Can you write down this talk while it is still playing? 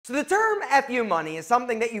So the term FU money is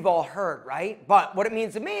something that you've all heard, right? But what it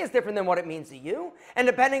means to me is different than what it means to you. And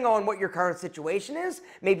depending on what your current situation is,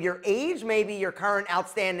 maybe your age, maybe your current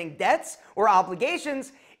outstanding debts or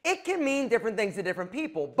obligations, it can mean different things to different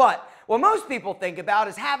people. But what most people think about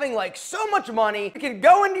is having like so much money, you can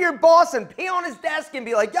go into your boss and pee on his desk and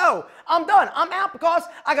be like, yo, I'm done. I'm out because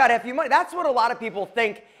I got FU money. That's what a lot of people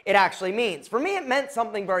think it actually means. For me, it meant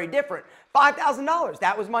something very different. $5,000,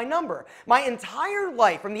 that was my number. My entire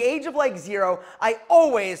life, from the age of like 0, I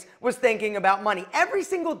always was thinking about money. Every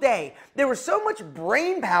single day, there was so much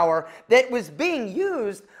brain power that was being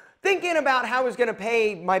used thinking about how I was going to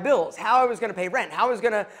pay my bills, how I was going to pay rent, how I was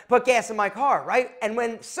going to put gas in my car, right? And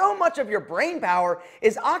when so much of your brain power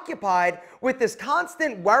is occupied with this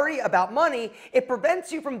constant worry about money, it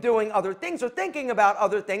prevents you from doing other things or thinking about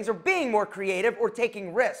other things or being more creative or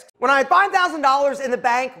taking risks. When I had $5,000 in the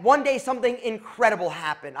bank, one day something incredible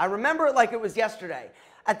happened. I remember it like it was yesterday.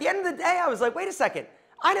 At the end of the day, I was like, wait a second.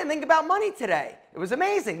 I didn't think about money today. It was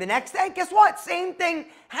amazing. The next day, guess what? Same thing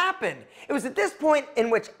happened. It was at this point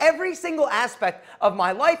in which every single aspect of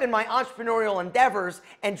my life and my entrepreneurial endeavors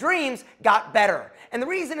and dreams got better. And the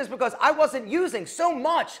reason is because I wasn't using so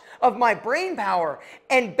much of my brain power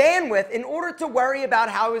and bandwidth in order to worry about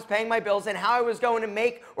how I was paying my bills and how I was going to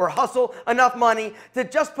make or hustle enough money to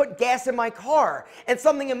just put gas in my car. And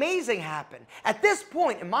something amazing happened. At this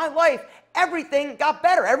point in my life, everything got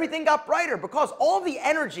better, everything got brighter, because all the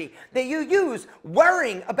energy that you use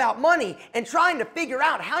worrying about money and trying to figure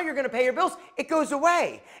out how you're going to pay your bills, it goes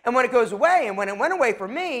away. And when it goes away, and when it went away for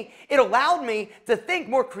me, it allowed me to think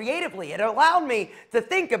more creatively. It allowed me to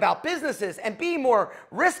think about businesses and be more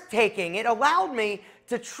risk-taking. It allowed me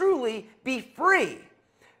to truly be free.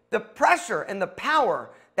 The pressure and the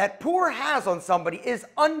power that poor has on somebody is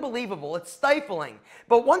unbelievable. It's stifling.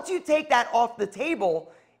 But once you take that off the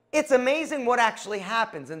table, it's amazing what actually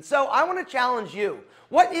happens. And so I want to challenge you.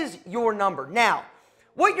 What is your number? Now,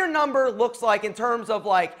 what your number looks like in terms of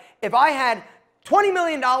like, if I had $20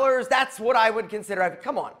 million, that's what I would consider.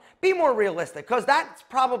 Come on, be more realistic, because that's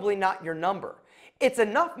probably not your number. It's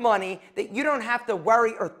enough money that you don't have to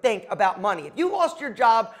worry or think about money. If you lost your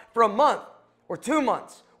job for a month or 2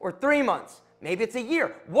 months or 3 months, maybe it's a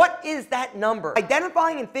year. What is that number?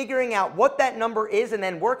 Identifying and figuring out what that number is and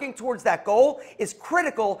then working towards that goal is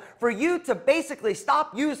critical for you to basically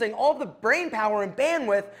stop using all the brain power and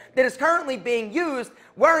bandwidth that is currently being used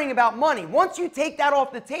worrying about money. Once you take that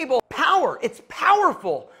off the table, it's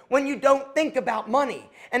powerful when you don't think about money.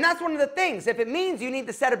 And that's one of the things. If it means you need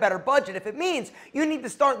to set a better budget, if it means you need to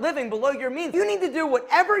start living below your means, you need to do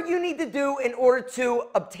whatever you need to do in order to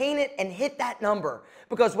obtain it and hit that number.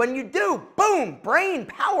 Because when you do, boom, brain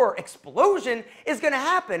power explosion is going to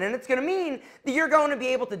happen. And it's going to mean that you're going to be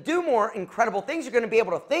able to do more incredible things. You're going to be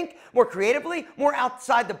able to think more creatively, more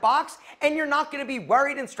outside the box, and you're not going to be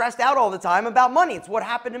worried and stressed out all the time about money. It's what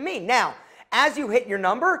happened to me. Now, as you hit your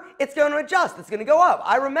number, it's going to adjust. It's going to go up.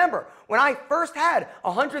 I remember when I first had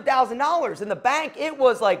 $100,000 in the bank, it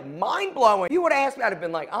was like mind-blowing. If you would have asked me, I'd have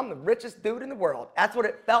been like, I'm the richest dude in the world. That's what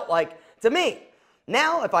it felt like to me.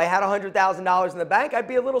 Now, if I had $100,000 in the bank, I'd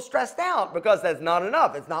be a little stressed out because that's not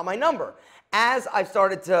enough. It's not my number. As I've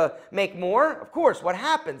started to make more, of course, what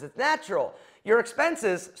happens? It's natural. Your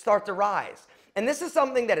expenses start to rise. And this is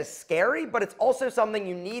something that is scary, but it's also something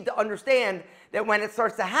you need to understand that when it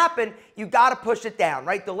starts to happen, you got to push it down,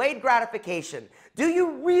 right? Delayed gratification. Do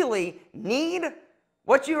you really need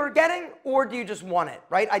what you are getting, or do you just want it,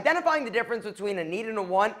 right? Identifying the difference between a need and a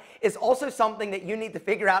want is also something that you need to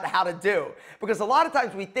figure out how to do. Because a lot of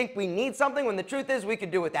times we think we need something when the truth is we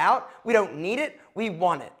could do without. We don't need it, we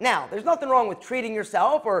want it. Now, there's nothing wrong with treating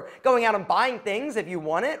yourself or going out and buying things if you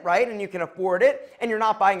want it, right? And you can afford it and you're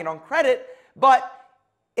not buying it on credit, but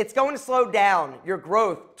it's going to slow down your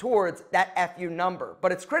growth towards that FU number.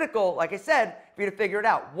 But it's critical, like I said, for you to figure it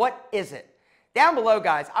out. What is it? Down below,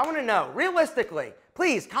 guys, I want to know, realistically,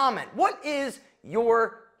 please comment, what is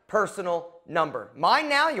your personal number? Mine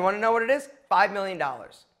now, you want to know what it is? $5 million.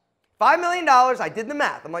 $5 million, I did the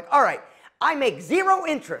math. I'm like, all right, I make zero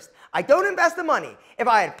interest. I don't invest the money. If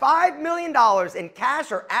I had $5 million in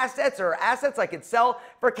cash or assets I could sell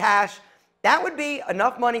for cash, that would be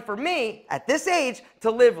enough money for me at this age to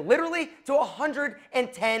live literally to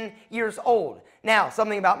 110 years old. Now,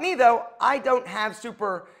 something about me though, I don't have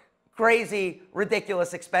super crazy,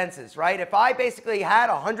 ridiculous expenses, right? If I basically had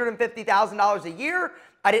 $150,000 a year,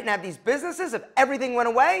 I didn't have these businesses, if everything went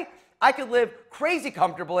away, I could live crazy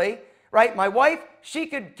comfortably, right? My wife, she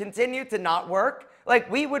could continue to not work. Like,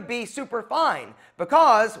 we would be super fine,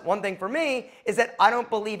 because one thing for me is that I don't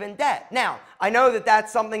believe in debt. Now, I know that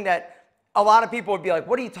that's something that a lot of people would be like,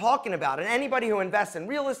 what are you talking about? And anybody who invests in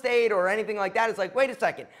real estate or anything like that is like, wait a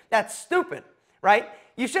second, that's stupid, right?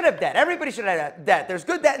 You should have debt. Everybody should have debt. There's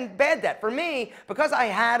good debt and bad debt. For me, because I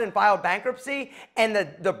had and filed bankruptcy and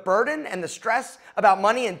the burden and the stress about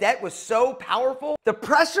money and debt was so powerful, the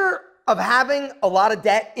pressure of having a lot of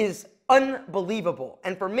debt is unbelievable.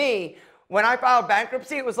 And for me, when I filed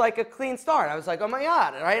bankruptcy, it was like a clean start. I was like, oh my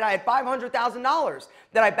God, right? I had $500,000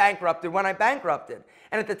 that I bankrupted when I bankrupted.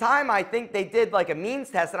 And at the time, I think they did like a means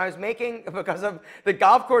test, and I was making, because of the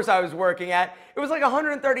golf course I was working at, it was like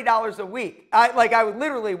 $130 a week. I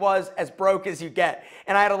literally was as broke as you get,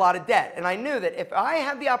 and I had a lot of debt. And I knew that if I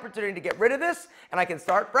have the opportunity to get rid of this and I can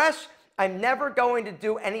start fresh, I'm never going to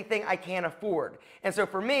do anything I can't afford. And so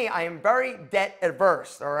for me, I am very debt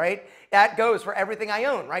averse, all right? That goes for everything I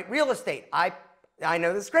own, right? Real estate. I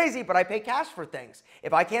know this is crazy, but I pay cash for things.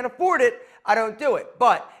 If I can't afford it, I don't do it.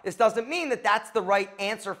 But this doesn't mean that that's the right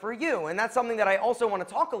answer for you. And that's something that I also want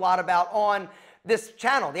to talk a lot about on this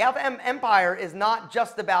channel. The Alpha Empire is not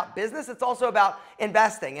just about business, it's also about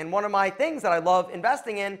investing. And one of my things that I love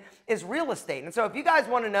investing in is real estate. And so if you guys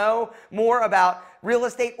want to know more about real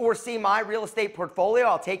estate or see my real estate portfolio,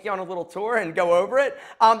 I'll take you on a little tour and go over it.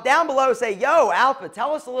 Down below, say, yo, Alpha,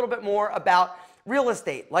 tell us a little bit more about real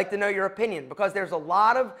estate. Like to know your opinion, because there's a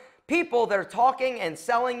lot of people that are talking and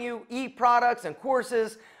selling you e-products and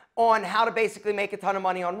courses on how to basically make a ton of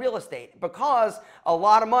money on real estate, because a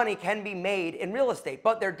lot of money can be made in real estate,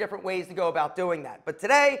 but there are different ways to go about doing that. But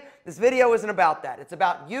today, this video isn't about that. It's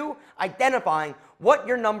about you identifying what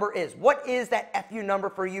your number is. What is that FU number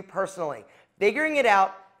for you personally? Figuring it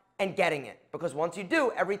out and getting it, because once you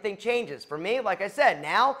do, everything changes. For me, like I said,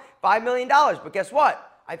 now $5 million, but guess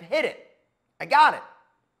what? I've hit it. I got it.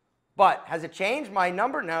 But has it changed my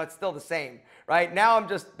number? No, it's still the same, right? Now I'm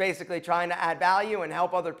just basically trying to add value and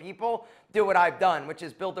help other people do what I've done, which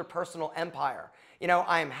is build their personal empire. You know,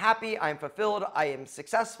 I am happy, I am fulfilled, I am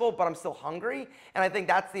successful, but I'm still hungry. And I think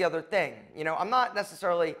that's the other thing. You know, I'm not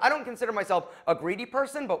necessarily, I don't consider myself a greedy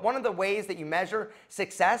person, but one of the ways that you measure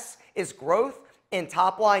success is growth in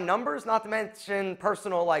top line numbers, not to mention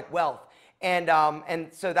personal like wealth. And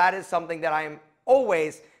so that is something that I am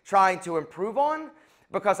always trying to improve on,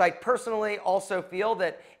 because I personally also feel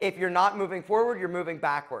that if you're not moving forward, you're moving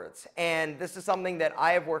backwards. And this is something that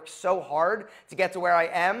I have worked so hard to get to where I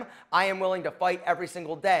am. I am willing to fight every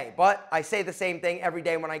single day, but I say the same thing every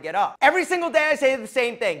day when I get up. Every single day I say the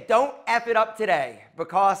same thing. Don't F it up today,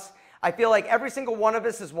 because I feel like every single one of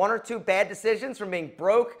us is one or two bad decisions from being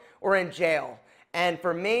broke or in jail. And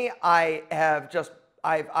for me, I have just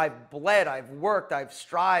I've bled, I've worked, I've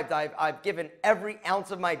strived, I've given every ounce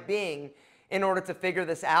of my being in order to figure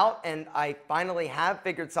this out, and I finally have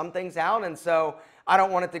figured some things out, and so I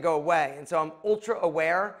don't want it to go away. And so I'm ultra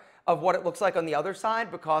aware of what it looks like on the other side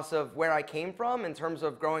because of where I came from in terms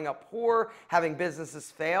of growing up poor, having businesses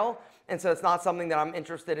fail, and so it's not something that I'm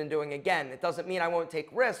interested in doing again. It doesn't mean I won't take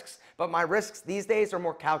risks, but my risks these days are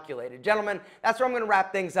more calculated. Gentlemen, that's where I'm going to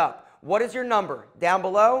wrap things up. What is your number? Down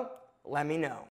below, let me know.